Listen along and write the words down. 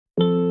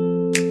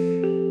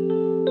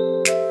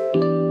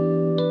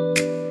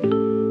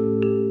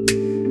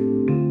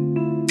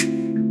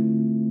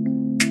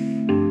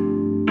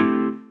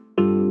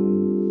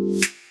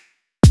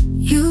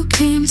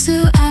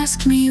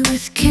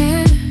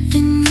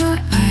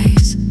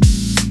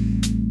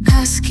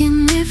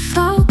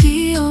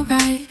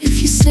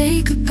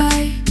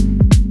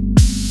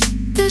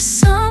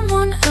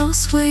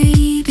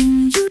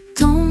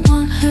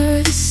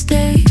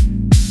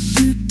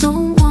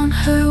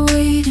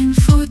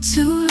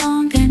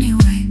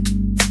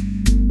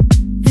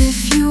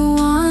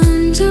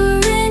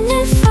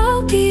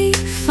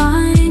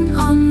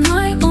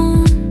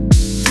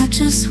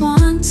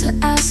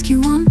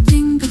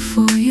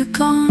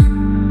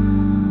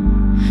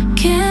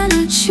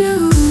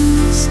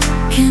choose?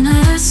 Can I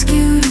ask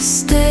you to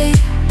stay?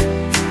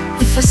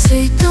 If I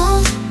say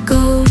don't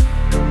go,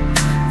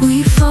 will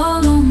you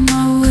follow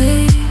my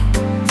way?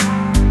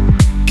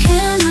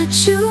 Can I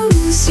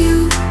choose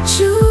you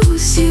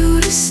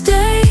to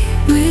stay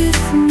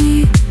with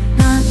me?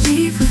 Not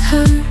leave with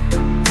her,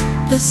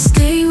 but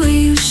stay where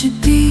you should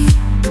be.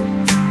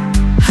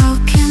 How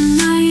can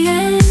I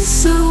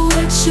answer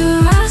what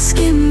you're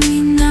asking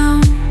me now,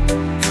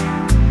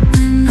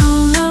 when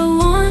all I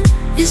want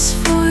is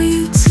for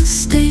you to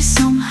stay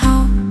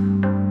somehow?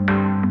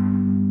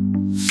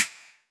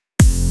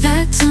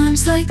 At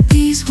times like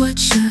these, what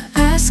you're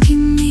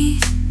asking me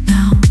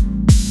now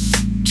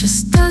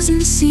just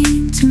doesn't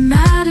seem to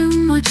matter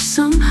much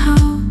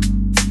somehow.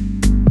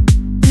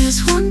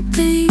 There's one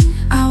thing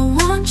I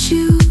want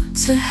you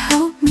to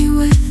help me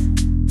with.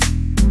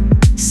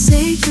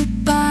 Say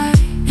goodbye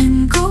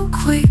and go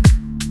quick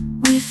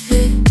with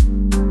it.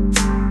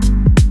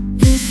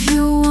 If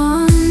you're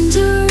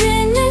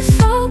wondering if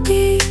I'll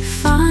be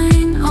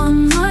fine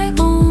on my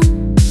own,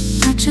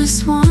 I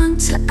just want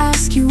to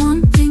ask you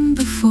one thing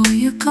before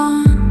you're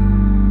gone.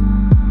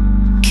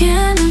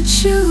 Can I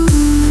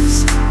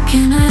choose?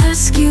 Can I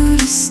ask you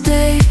to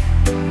stay?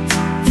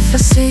 If I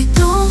say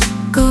don't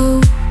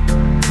go,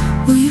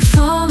 will you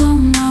follow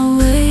my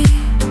way?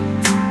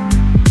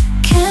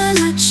 Can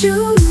I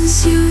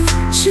choose you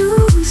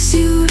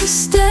to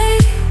stay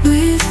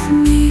with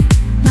me?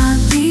 Not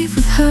leave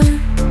with her,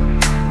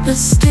 but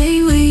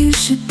stay where you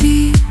should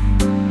be.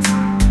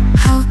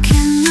 How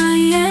can I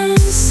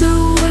answer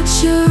what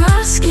you're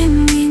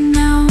asking me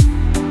now,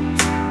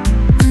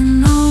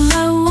 when all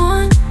I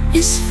want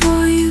is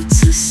for you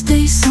to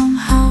stay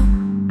somehow?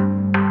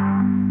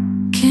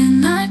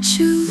 Can I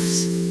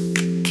choose?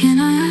 Can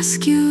I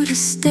ask you to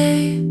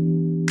stay?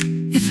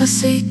 If I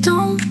say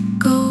don't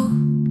go,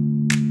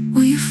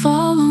 will you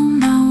follow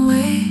my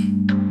way?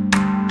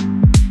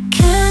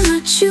 Can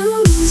I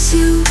choose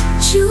you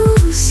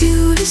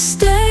to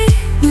stay?